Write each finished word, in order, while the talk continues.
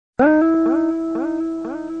Hi,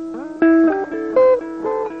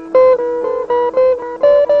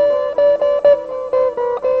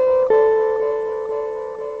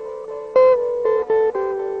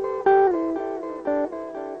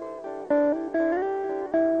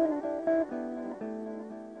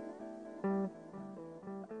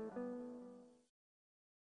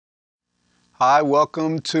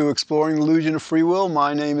 welcome to Exploring the Illusion of Free Will.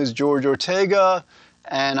 My name is George Ortega,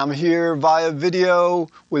 and I'm here via video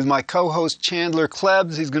with my co-host Chandler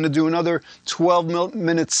Klebs. He's going to do another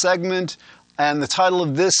 12-minute segment, and the title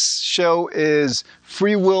of this show is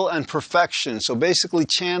Free Will and Perfection. So basically,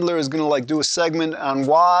 Chandler is going to do a segment on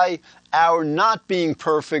why our not being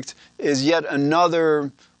perfect is yet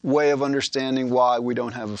another way of understanding why we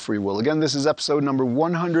don't have a free will. Again, this is episode number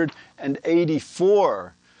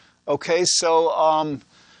 184. Okay, so, all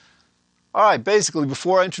right, basically,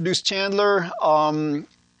 before I introduce Chandler,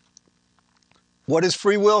 what is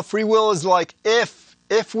free will? Free will is like if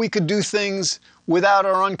we could do things without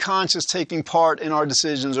our unconscious taking part in our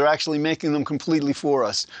decisions or actually making them completely for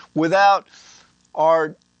us, without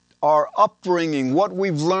our upbringing, what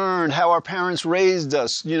we've learned, how our parents raised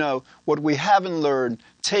us, what we haven't learned,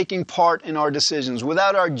 taking part in our decisions,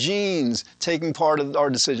 without our genes taking part of our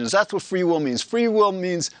decisions. That's what free will means. Free will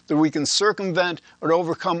means that we can circumvent or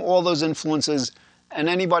overcome all those influences, and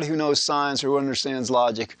anybody who knows science or who understands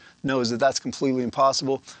logic knows that that's completely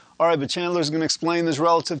impossible. All right, but Chandler's going to explain this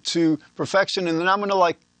relative to perfection, and then I'm going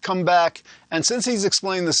to come back, and since he's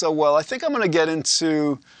explained this so well, I think I'm going to get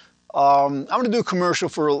into I'm going to do a commercial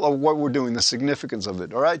for what we're doing, the significance of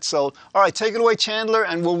it. All right, so, all right, take it away, Chandler,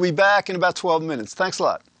 and we'll be back in about 12 minutes. Thanks a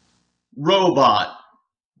lot. Robot,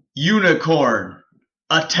 unicorn,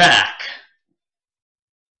 attack.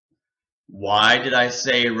 Why did I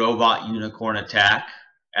say robot, unicorn, attack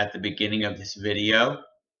at the beginning of this video?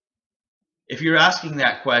 If you're asking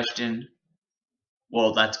that question,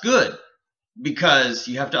 well, that's good, because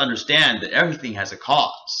you have to understand that everything has a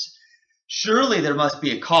cause. Surely there must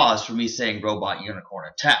be a cause for me saying robot, unicorn,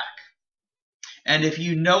 attack. And if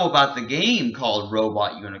you know about the game called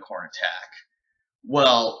Robot, Unicorn, Attack,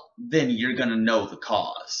 well, then you're going to know the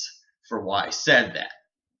cause for why I said that.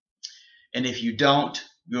 And if you don't,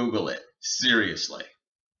 Google it. Seriously.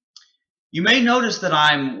 You may notice that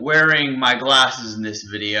I'm wearing my glasses in this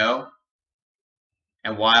video.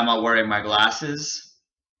 And why am I wearing my glasses?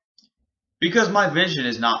 Because my vision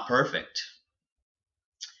is not perfect.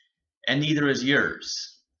 And neither is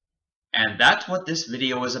yours. And that's what this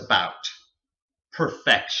video is about.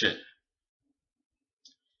 Perfection.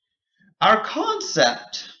 Our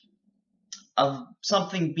concept of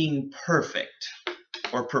something being perfect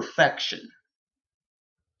or perfection,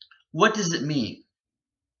 what does it mean?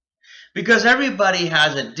 Because everybody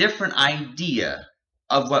has a different idea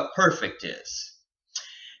of what perfect is.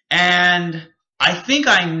 And I think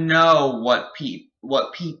I know what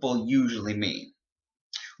people usually mean.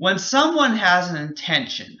 When someone has an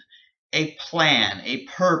intention, a plan, a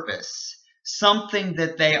purpose, something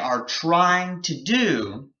that they are trying to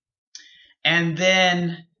do, and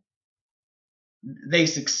then they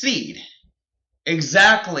succeed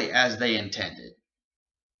exactly as they intended,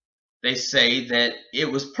 they say that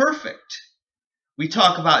it was perfect. We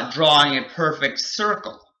talk about drawing a perfect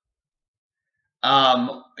circle,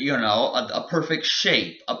 a perfect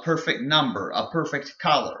shape, a perfect number, a perfect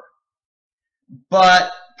color.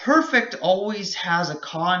 But perfect always has a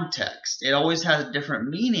context. It always has a different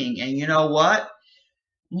meaning. And you know what?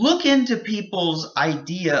 Look into people's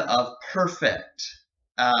idea of perfect.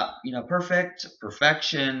 Perfect,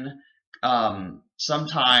 perfection.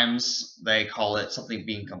 Sometimes they call it something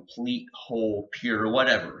being complete, whole, pure,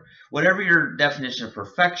 whatever. Whatever your definition of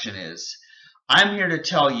perfection is, I'm here to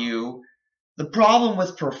tell you the problem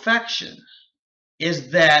with perfection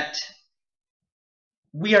is that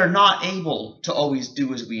we are not able to always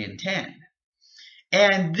do as we intend.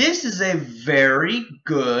 And this is a very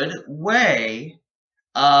good way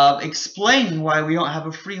of explaining why we don't have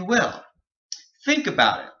a free will. Think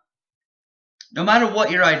about it. No matter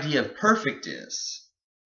what your idea of perfect is,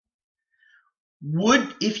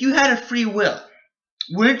 if you had a free will,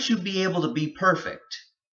 wouldn't you be able to be perfect?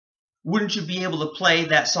 Wouldn't you be able to play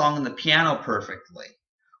that song on the piano perfectly?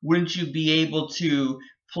 Wouldn't you be able to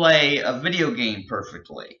play a video game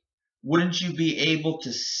perfectly? Wouldn't you be able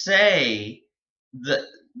to say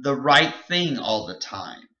the right thing all the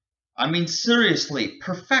time? I mean, seriously,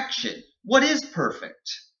 perfection. What is perfect?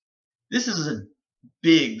 This is a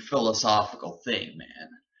big philosophical thing, man.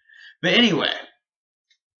 But anyway,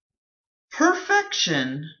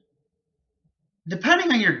 perfection,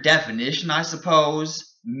 depending on your definition, I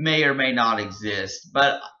suppose, may or may not exist.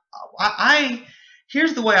 But I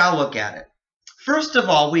Here's the way I look at it. First of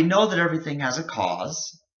all, we know that everything has a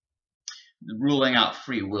cause, ruling out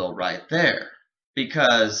free will right there,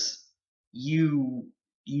 because you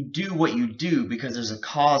do what you do because there's a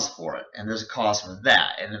cause for it, and there's a cause for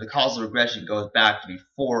that, and the causal regression goes back to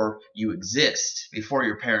before you exist, before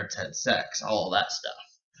your parents had sex, all of that stuff.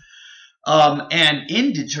 And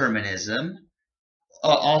indeterminism,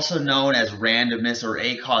 also known as randomness or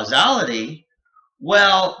acausality,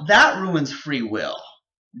 well, that ruins free will,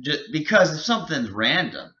 because if something's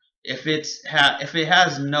random, if it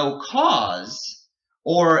has no cause,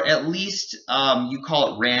 or at least you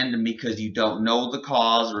call it random because you don't know the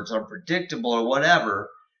cause or it's unpredictable or whatever,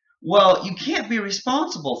 well, you can't be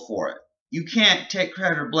responsible for it. You can't take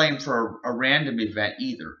credit or blame for a random event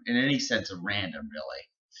either, in any sense of random, really.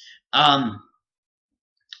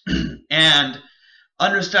 And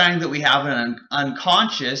understanding that we have an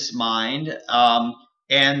unconscious mind,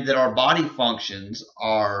 and that our body functions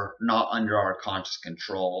are not under our conscious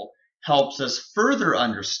control, helps us further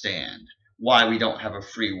understand why we don't have a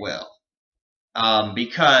free will.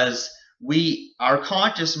 Because our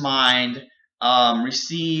conscious mind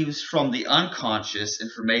receives from the unconscious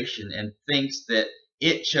information and thinks that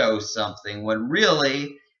it chose something, when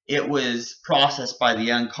really it was processed by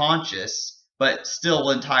the unconscious, but still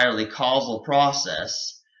entirely causal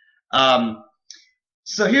process.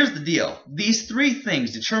 So here's the deal. These three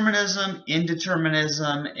things, determinism,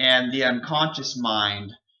 indeterminism, and the unconscious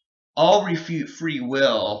mind, all refute free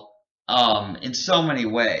will in so many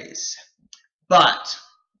ways. But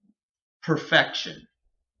perfection.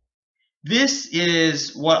 This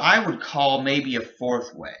is what I would call maybe a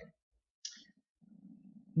fourth way.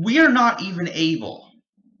 We are not even able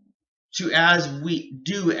to as we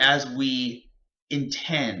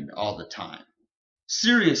intend all the time.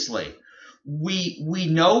 Seriously. We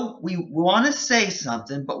know we want to say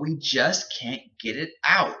something, but we just can't get it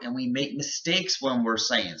out, and we make mistakes when we're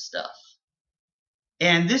saying stuff.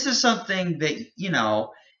 And this is something that,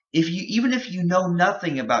 even if you know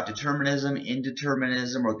nothing about determinism,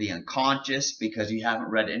 indeterminism, or the unconscious, because you haven't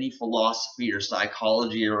read any philosophy or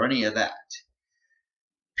psychology or any of that,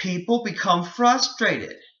 people become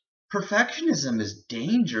frustrated. Perfectionism is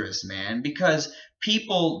dangerous, man, because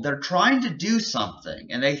they're trying to do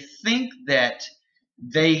something, and they think that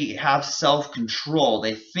they have self-control.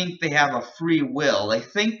 They think they have a free will. They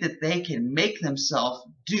think that they can make themselves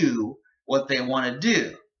do what they want to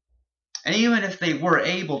do. And even if they were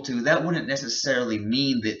able to, that wouldn't necessarily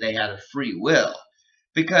mean that they had a free will,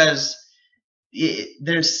 because your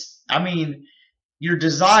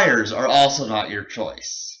desires are also not your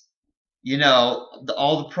choice. All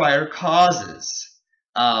the prior causes,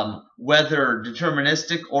 whether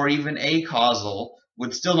deterministic or even acausal,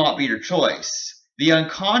 would still not be your choice. The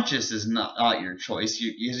unconscious is not your choice.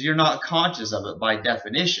 You're not conscious of it by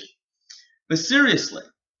definition. But seriously,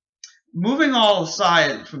 moving all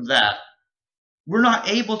aside from that, we're not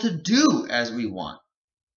able to do as we want.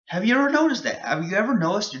 Have you ever noticed that? Have you ever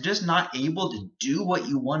noticed you're just not able to do what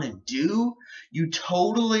you want to do? You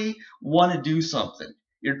totally want to do something.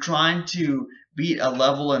 You're trying to beat a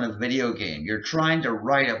level in a video game. You're trying to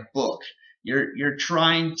write a book. You're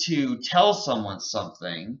trying to tell someone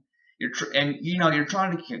something. You're trying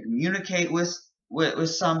to communicate with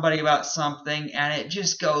somebody about something, and it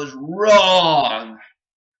just goes wrong.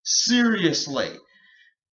 Seriously.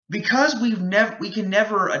 Because we can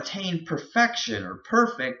never attain perfection or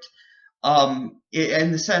perfect,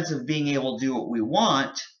 in the sense of being able to do what we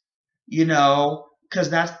want, because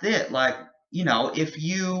that's it. Like, if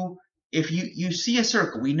you see a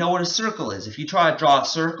circle, we know what a circle is. If you try to draw a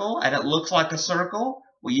circle and it looks like a circle,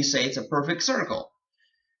 well, you say it's a perfect circle.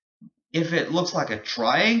 If it looks like a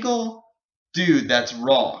triangle, dude, that's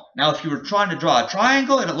wrong. Now, if you were trying to draw a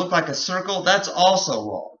triangle and it looked like a circle, that's also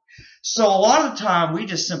wrong. So a lot of the time, we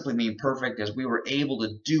just simply mean perfect as we were able to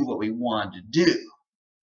do what we wanted to do.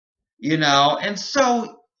 And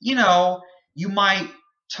so, you might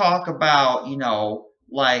talk about,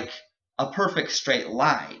 like a perfect straight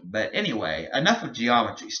line. But anyway, enough of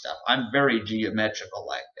geometry stuff. I'm very geometrical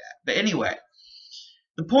like that. But anyway,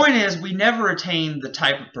 the point is we never attain the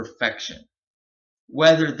type of perfection.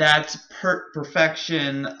 Whether that's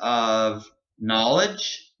perfection of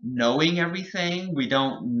knowledge, knowing everything. We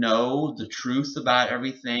don't know the truth about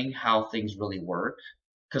everything, how things really work,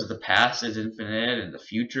 because the past is infinite and the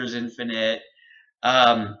future is infinite.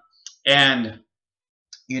 And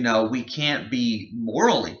we can't be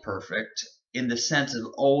morally perfect in the sense of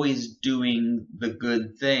always doing the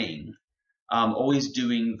good thing, always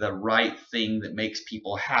doing the right thing that makes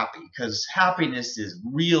people happy, because happiness is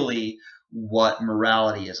really what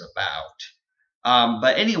morality is about.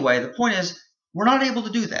 But anyway, the point is, We're not able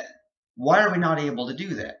to do that. Why are we not able to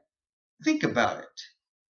do that? Think about it.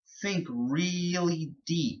 Think really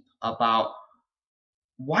deep about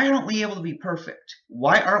why aren't we able to be perfect?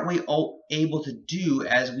 Why aren't we able to do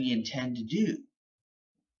as we intend to do?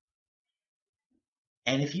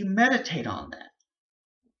 And if you meditate on that,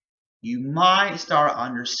 you might start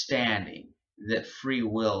understanding that free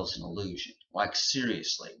will is an illusion. Like,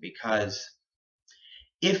 seriously, because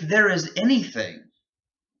if there is anything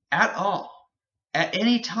at all, at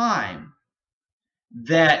any time,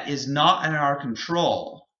 that is not in our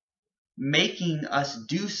control, making us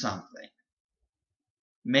do something,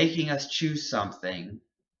 making us choose something,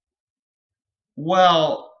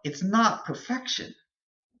 well, it's not perfection.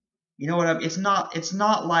 You know what I mean? It's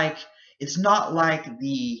not like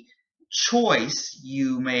the choice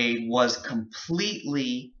you made was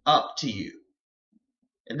completely up to you.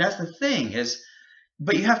 And that's the thing is,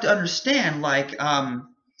 but you have to understand, like,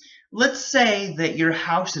 let's say that your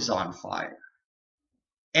house is on fire,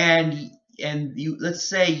 and let's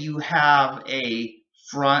say you have a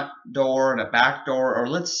front door and a back door, or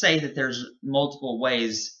let's say that there's multiple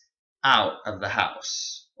ways out of the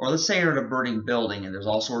house, or let's say you're in a burning building and there's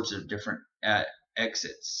all sorts of different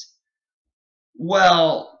exits.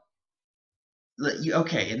 Well,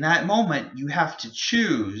 okay, in that moment you have to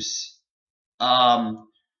choose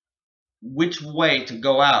which way to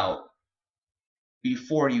go out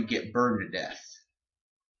before you get burned to death.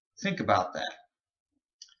 Think about that.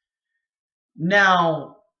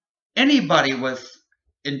 Now, anybody with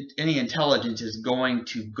any intelligence is going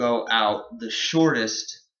to go out the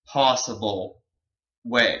shortest possible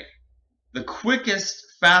way. The quickest,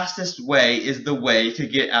 fastest way is the way to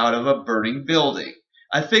get out of a burning building.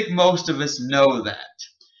 I think most of us know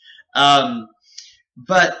that.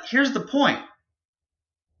 But here's the point.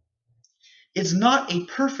 It's not a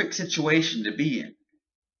perfect situation to be in.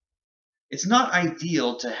 It's not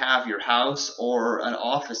ideal to have your house or an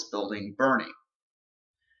office building burning.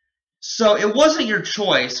 So it wasn't your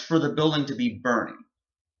choice for the building to be burning.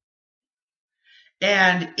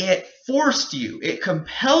 And it forced you, it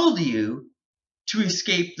compelled you to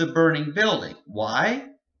escape the burning building. Why?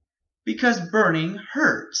 Because burning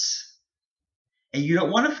hurts. And you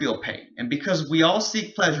don't want to feel pain. And because we all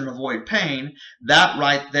seek pleasure and avoid pain, that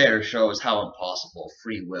right there shows how impossible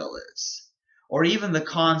free will is. Or even the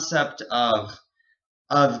concept of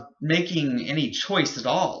making any choice at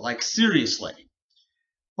all, like seriously.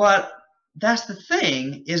 But that's the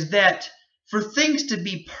thing, is that for things to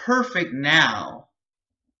be perfect now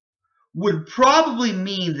would probably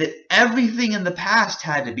mean that everything in the past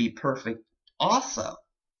had to be perfect also.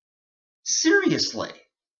 Seriously.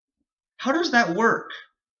 How does that work?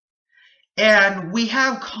 And we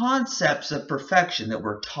have concepts of perfection that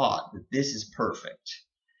we're taught that this is perfect.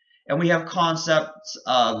 And we have concepts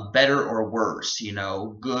of better or worse, you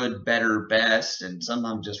know, good, better, best, and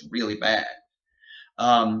sometimes just really bad.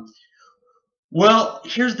 Well,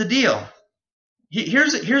 here's the deal.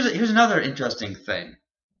 Here's another interesting thing.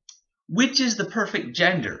 Which is the perfect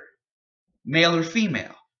gender? Male or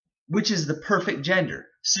female? Which is the perfect gender?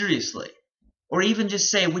 Seriously. Or even just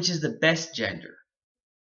say which is the best gender?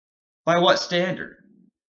 By what standard?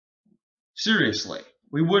 Seriously.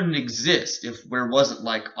 We wouldn't exist if there wasn't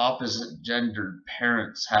like opposite gendered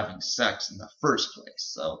parents having sex in the first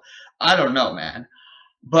place. So I don't know, man.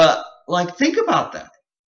 But like, think about that.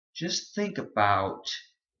 Just think about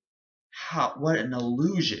what an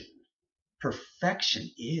illusion perfection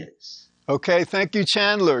is. Okay, thank you,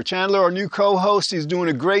 Chandler. Chandler, our new co-host, he's doing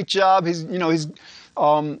a great job.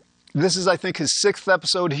 This is, I think, his 6th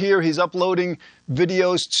episode here. He's uploading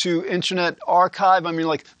videos to Internet Archive. I mean,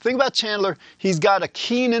 like, think about Chandler. He's got a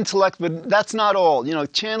keen intellect, but that's not all. You know,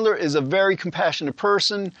 Chandler is a very compassionate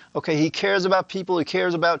person. Okay, he cares about people. He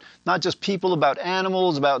cares about not just people, about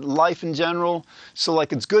animals, about life in general. So,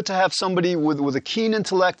 like, it's good to have somebody with a keen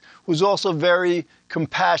intellect who's also very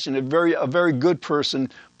compassionate, a very good person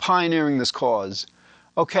pioneering this cause.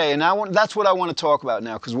 Okay, and that's what I want to talk about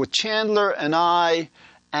now, because with Chandler and I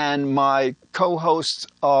and my co-host,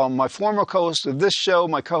 my former co-host of this show,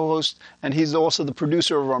 my co-host, and he's also the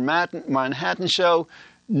producer of our Manhattan show,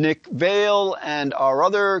 Nick Vale, and our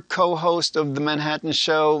other co-host of the Manhattan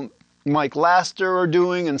show, Mike Laster, are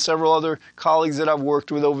doing, and several other colleagues that I've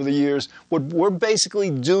worked with over the years. What we're basically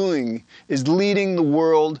doing is leading the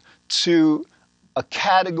world to a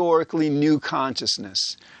categorically new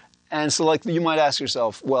consciousness. And so, like, you might ask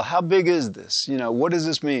yourself, well, how big is this? You know, what does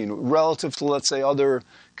this mean relative to, let's say, other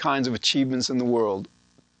kinds of achievements in the world?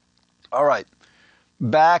 All right.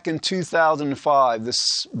 Back in 2005,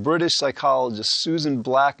 this British psychologist, Susan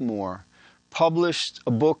Blackmore, published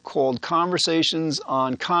a book called Conversations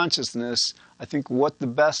on Consciousness. I think What the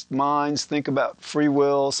Best Minds Think About Free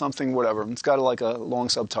Will, something, whatever. It's got like a long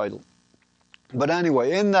subtitle. But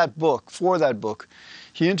anyway, in that book, for that book,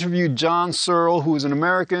 he interviewed John Searle, who is an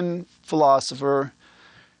American philosopher,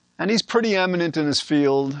 and he's pretty eminent in his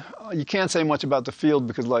field. You can't say much about the field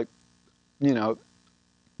because, like, you know,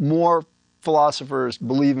 more philosophers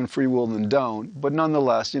believe in free will than don't. But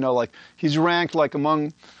nonetheless, you know, like, he's ranked, like,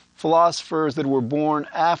 among philosophers that were born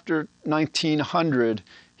after 1900,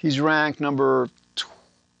 he's ranked number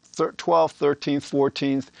 12th, 13th,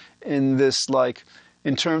 14th in this, like,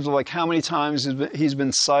 in terms of like how many times he's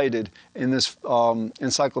been cited in this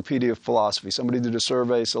Encyclopedia of Philosophy. Somebody did a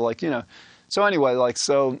survey, so like, you know. So anyway, like,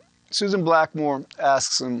 so Susan Blackmore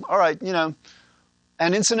asks him, all right, you know,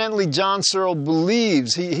 and incidentally, John Searle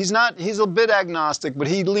believes, he's a bit agnostic, but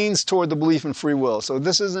he leans toward the belief in free will. So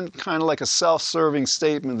this isn't kind of like a self-serving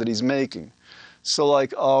statement that he's making. So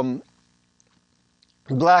like,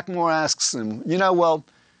 Blackmore asks him, you know, well,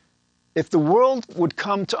 if the world would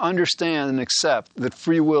come to understand and accept that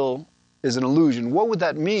free will is an illusion, what would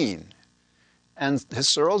that mean? And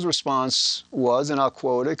Searle's response was, and I'll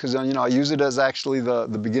quote it because, you know, I use it as actually the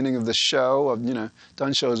beginning of the show. I've, you know,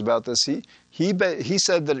 done shows about this. He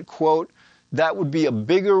said that, quote, that would be a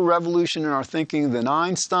bigger revolution in our thinking than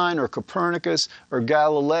Einstein or Copernicus or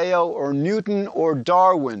Galileo or Newton or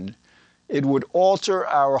Darwin. It would alter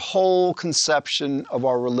our whole conception of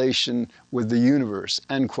our relation with the universe,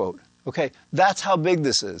 end quote. Okay, that's how big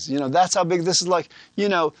this is. You know, that's how big this is. Like, you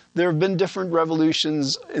know, there have been different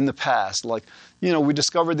revolutions in the past. Like, you know, we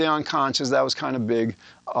discovered the unconscious. That was kind of big.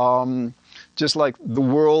 Just like the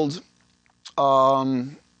world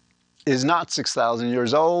is not 6,000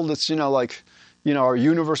 years old. It's, you know, like, you know, our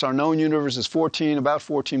universe, our known universe is about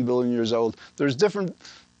 14 billion years old. There's different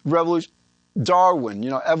revolutions. Darwin, you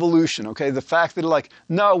know, evolution, okay? The fact that, like,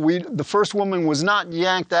 no, the first woman was not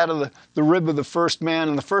yanked out of the rib of the first man,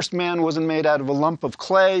 and the first man wasn't made out of a lump of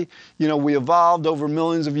clay. You know, we evolved over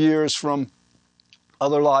millions of years from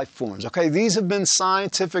other life forms, okay? These have been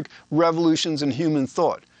scientific revolutions in human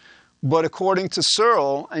thought. But according to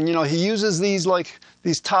Searle, and, you know, he uses these, like,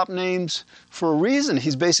 these top names for a reason.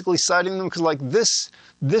 He's basically citing them because, like, this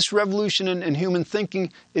revolution in human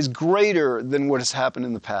thinking is greater than what has happened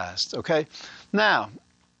in the past, okay? Now,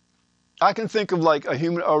 I can think of, like, a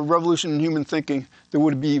revolution in human thinking that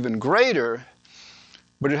would be even greater,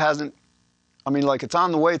 but it hasn't, I mean, like, it's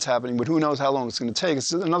on the way, it's happening, but who knows how long it's going to take.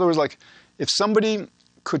 In other words, like, if somebody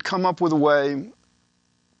could come up with a way,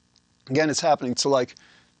 again, it's happening,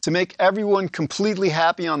 to make everyone completely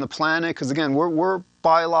happy on the planet, because again, we're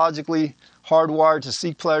biologically hardwired to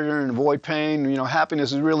seek pleasure and avoid pain. You know,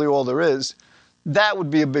 happiness is really all there is. That would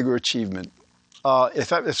be a bigger achievement.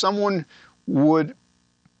 If someone would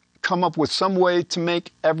come up with some way to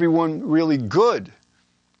make everyone really good,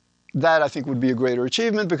 that I think would be a greater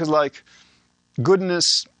achievement because, like,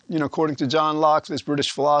 goodness, you know, according to John Locke, this British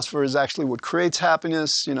philosopher, is actually what creates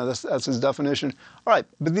happiness. You know, that's his definition. All right,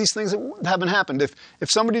 but these things haven't happened. If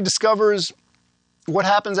somebody discovers what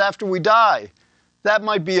happens after we die, that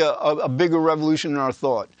might be a bigger revolution in our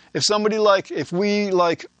thought. If somebody, like, if we,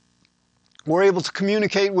 like, were able to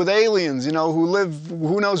communicate with aliens, you know, who live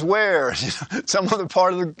who knows where, you know, some other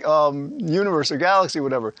part of the universe or galaxy,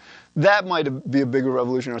 whatever, that might be a bigger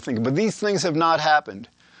revolution in our thinking. But these things have not happened.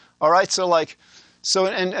 All right, so, like, so,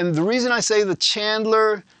 and the reason I say that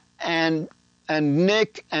Chandler and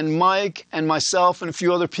Nick and Mike and myself and a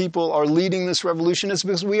few other people are leading this revolution is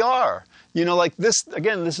because we are. You know, like this,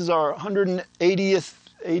 again, this is our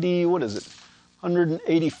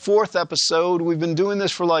 184th episode. We've been doing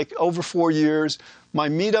this for like over 4 years. My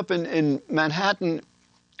meetup in Manhattan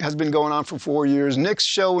has been going on for 4 years. Nick's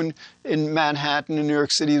show in Manhattan in New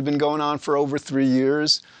York City has been going on for over 3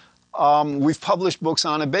 years. We've published books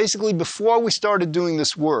on it. Basically, before we started doing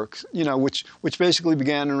this work, you know, which basically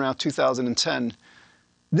began in around 2010,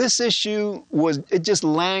 this issue it just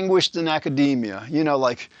languished in academia. You know,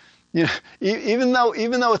 like, you know, even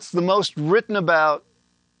though it's the most written about,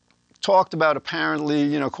 talked about apparently,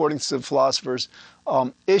 you know, according to philosophers,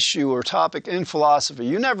 issue or topic in philosophy,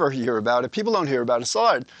 you never hear about it. People don't hear about it. So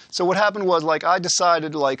hard. So what happened was, like, I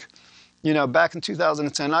decided, like, you know, back in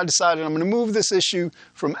 2010, I decided I'm going to move this issue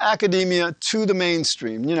from academia to the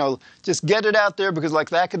mainstream. You know, just get it out there because,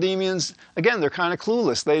 like, the academians, again, they're kind of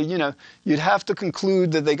clueless. They, you know, you'd have to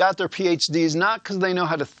conclude that they got their PhDs not because they know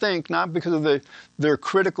how to think, not because of their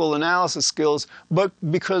critical analysis skills, but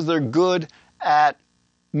because they're good at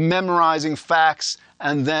memorizing facts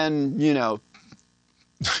and then, you know,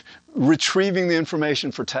 retrieving the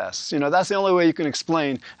information for tests. You know, that's the only way you can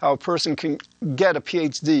explain how a person can get a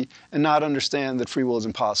PhD and not understand that free will is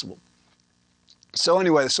impossible. So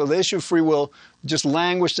anyway, so the issue of free will just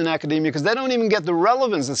languished in academia because they don't even get the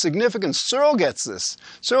relevance, the significance. Searle gets this.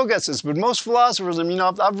 Searle gets this. But most philosophers, I mean,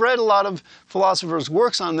 I've read a lot of philosophers'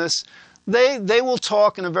 works on this. They will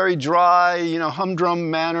talk in a very dry,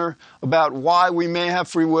 humdrum manner about why we may have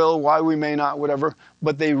free will, why we may not, whatever.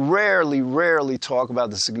 But they rarely talk about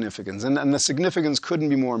the significance. And the significance couldn't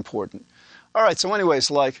be more important. All right, so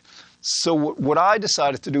anyways, so what I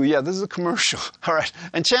decided to do, this is a commercial, all right.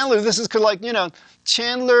 And Chandler, this is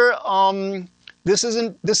Chandler, this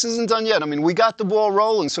isn't done yet. I mean, we got the ball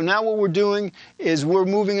rolling. So now what we're doing is we're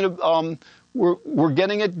moving it, we're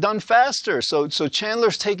getting it done faster. So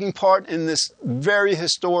Chandler's taking part in this very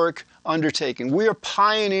historic undertaking. We are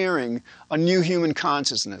pioneering a new human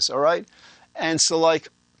consciousness, all right. And so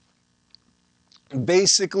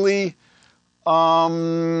basically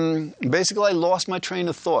I lost my train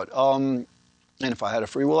of thought. And if I had a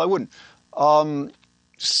free will, I wouldn't.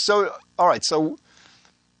 So, all right. So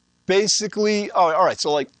basically, all right.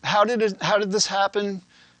 So how did this happen?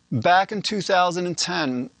 Back in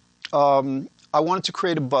 2010, I wanted to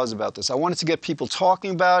create a buzz about this. I wanted to get people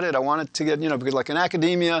talking about it. I wanted to get, because in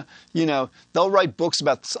academia, they'll write books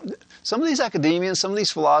about some of these academians, some of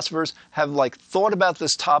these philosophers have thought about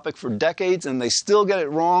this topic for decades and they still get it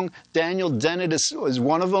wrong. Daniel Dennett is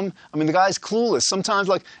one of them. I mean, the guy's clueless. Sometimes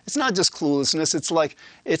it's not just cluelessness.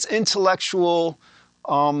 It's intellectual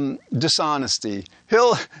dishonesty.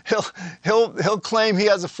 He'll claim he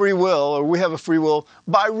has a free will, or we have a free will,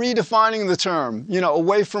 by redefining the term,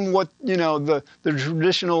 away from what the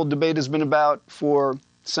traditional debate has been about for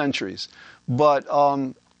centuries. But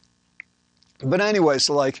anyway,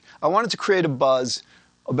 so I wanted to create a buzz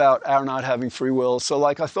about our not having free will. So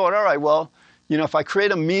I thought, all right, well, if I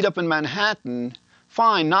create a meetup in Manhattan,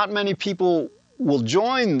 fine. Not many people will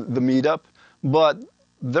join the meetup, but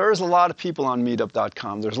there's a lot of people on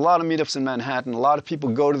meetup.com. There's a lot of meetups in Manhattan. A lot of people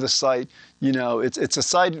go to the site. It's a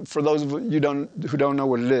site, for those of you who don't know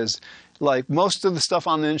what it is. Most of the stuff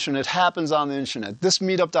on the internet happens on the internet. This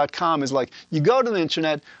meetup.com is you go to the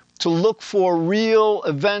internet to look for real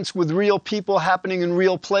events with real people happening in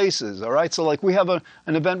real places, all right? So we have an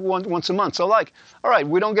event once a month. So all right,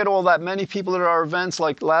 we don't get all that many people at our events.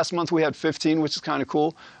 Last month we had 15, which is kind of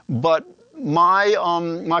cool. But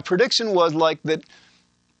my prediction was that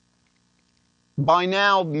by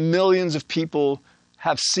now, millions of people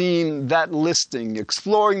have seen that listing,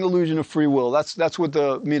 Exploring the Illusion of Free Will. That's what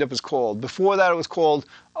the meetup is called. Before that, it was called,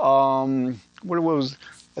 I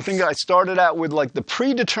think I started out with the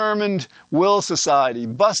Predetermined Will Society,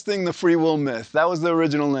 Busting the Free Will Myth. That was the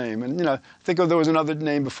original name. And, I think there was another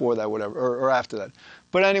name before that, whatever, or after that.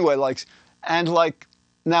 But anyway,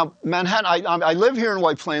 now Manhattan, I live here in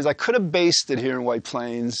White Plains. I could have based it here in White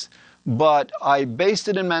Plains, but I based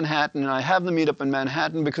it in Manhattan, and I have the meetup in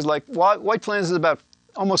Manhattan because White Plains is about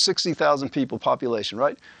almost 60,000 people population,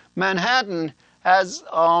 right? Manhattan has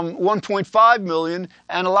 1.5 million,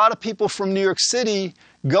 and a lot of people from New York City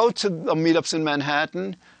go to the meetups in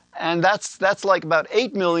Manhattan, and that's about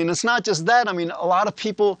 8 million. It's not just that. I mean, a lot of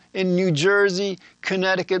people in New Jersey,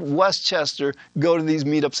 Connecticut, Westchester go to these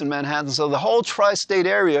meetups in Manhattan. So the whole tri-state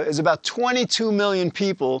area is about 22 million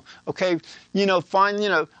people. Okay, a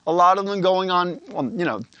lot of them going on,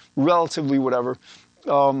 relatively whatever,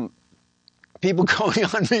 people going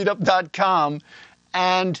on meetup.com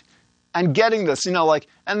and getting this,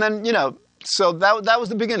 and then, so that was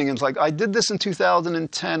the beginning. It's I did this in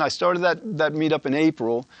 2010. I started that meetup in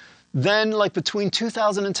April. Then, between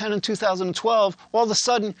 2010 and 2012, all of a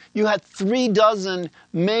sudden, you had 36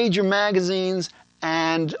 major magazines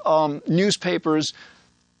and newspapers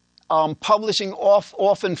publishing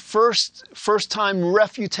often first-time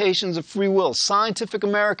refutations of free will. Scientific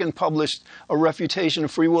American published a refutation of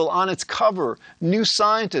free will on its cover. New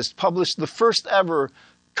Scientist published the first ever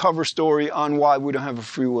cover story on why we don't have a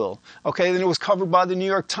free will. Okay, then it was covered by the New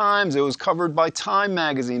York Times. It was covered by Time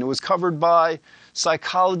magazine. It was covered by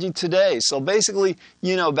Psychology Today. So basically,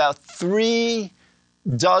 about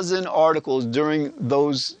 36 articles during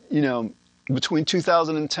those, between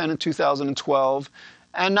 2010 and 2012.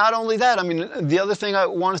 And not only that, I mean, the other thing I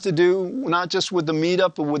wanted to do, not just with the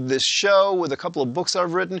meetup, but with this show, with a couple of books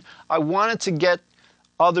I've written, I wanted to get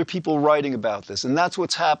other people writing about this. And that's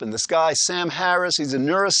what's happened. This guy, Sam Harris, he's a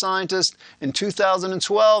neuroscientist. In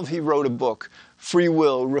 2012, he wrote a book, Free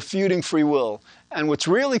Will, Refuting Free Will. And what's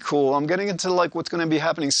really cool, I'm getting into what's going to be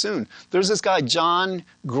happening soon. There's this guy, John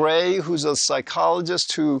Gray, who's a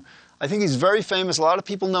psychologist who, I think he's very famous. A lot of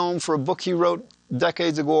people know him for a book he wrote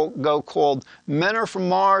decades ago called Men Are From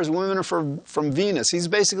Mars, Women Are from Venus. He's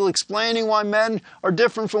basically explaining why men are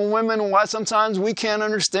different from women and why sometimes we can't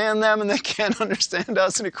understand them and they can't understand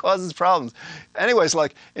us, and it causes problems. Anyways,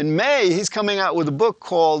 like in May, he's coming out with a book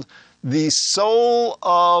called The Soul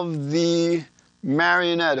of the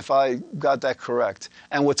Marionette, if I got that correct.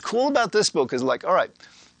 And what's cool about this book is like, all right,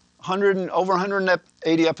 over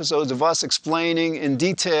 180 episodes of us explaining in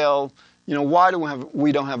detail, you know, why do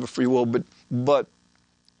we don't have a free will, but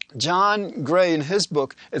John Gray in his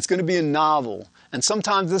book, it's going to be a novel. And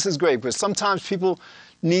sometimes this is great, because sometimes people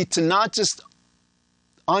need to not just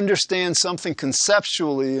understand something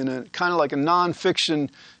conceptually in a kind of like a nonfiction,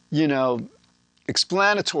 you know,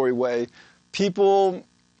 explanatory way. People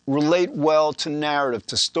relate well to narrative,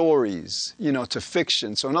 to stories, you know, to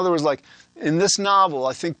fiction. So in other words, like in this novel,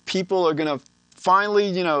 I think people are going to finally,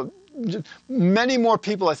 you know, many more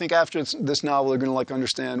people, I think, after this novel are going to like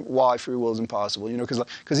understand why free will is impossible, you know,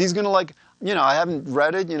 because he's going to like, you know, I haven't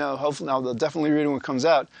read it, you know, hopefully I'll definitely read it when it comes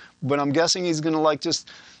out, but I'm guessing he's going to like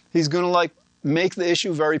he's going to like make the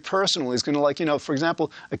issue very personal. He's going to like, you know, for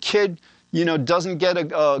example, a kid, you know, doesn't get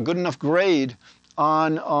a good enough grade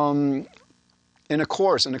on, in a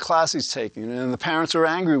course, in a class he's taking, and the parents are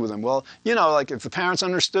angry with him. Well, you know, like if the parents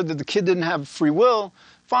understood that the kid didn't have free will,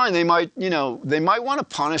 fine, they might, you know, they might want to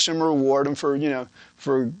punish him or reward him for, you know,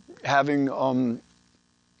 for having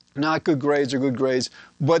not good grades or good grades,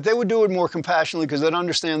 but they would do it more compassionately because they'd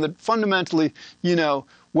understand that fundamentally, you know,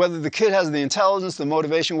 whether the kid has the intelligence, the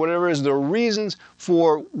motivation, whatever it is, there are reasons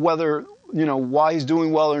for whether, you know, why he's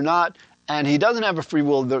doing well or not. And he doesn't have a free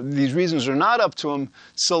will. These reasons are not up to him.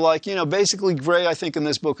 So, like, you know, basically Gray, I think, in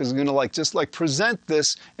this book is going to, like, just, like, present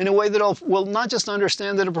this in a way that will not just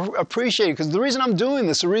understand it, appreciate it. Because the reason I'm doing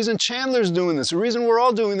this, the reason Chandler's doing this, the reason we're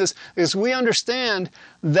all doing this is we understand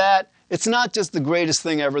that it's not just the greatest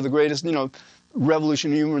thing ever, the greatest, you know,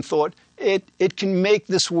 revolution in human thought. It can make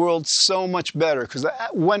this world so much better. Because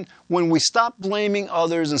when we stop blaming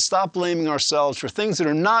others and stop blaming ourselves for things that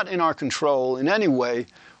are not in our control in any way,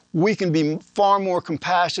 we can be far more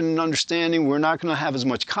compassionate and understanding. We're not going to have as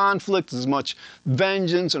much conflict, as much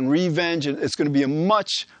vengeance and revenge. It's going to be a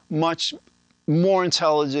much, much more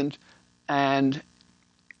intelligent and,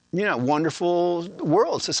 you know, wonderful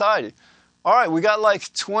world, society. All right, we got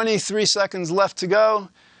like 23 seconds left to go.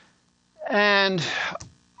 And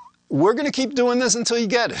we're going to keep doing this until you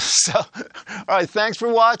get it. So, all right, thanks for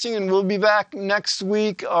watching, and we'll be back next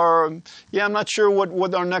week. Or, yeah, I'm not sure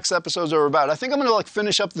what our next episodes are about. I think I'm going to like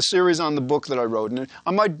finish up the series on the book that I wrote, and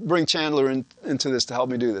I might bring Chandler into this to help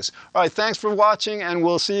me do this. All right, thanks for watching, and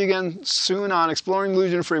we'll see you again soon on Exploring the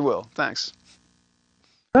Illusion of Free Will. Thanks.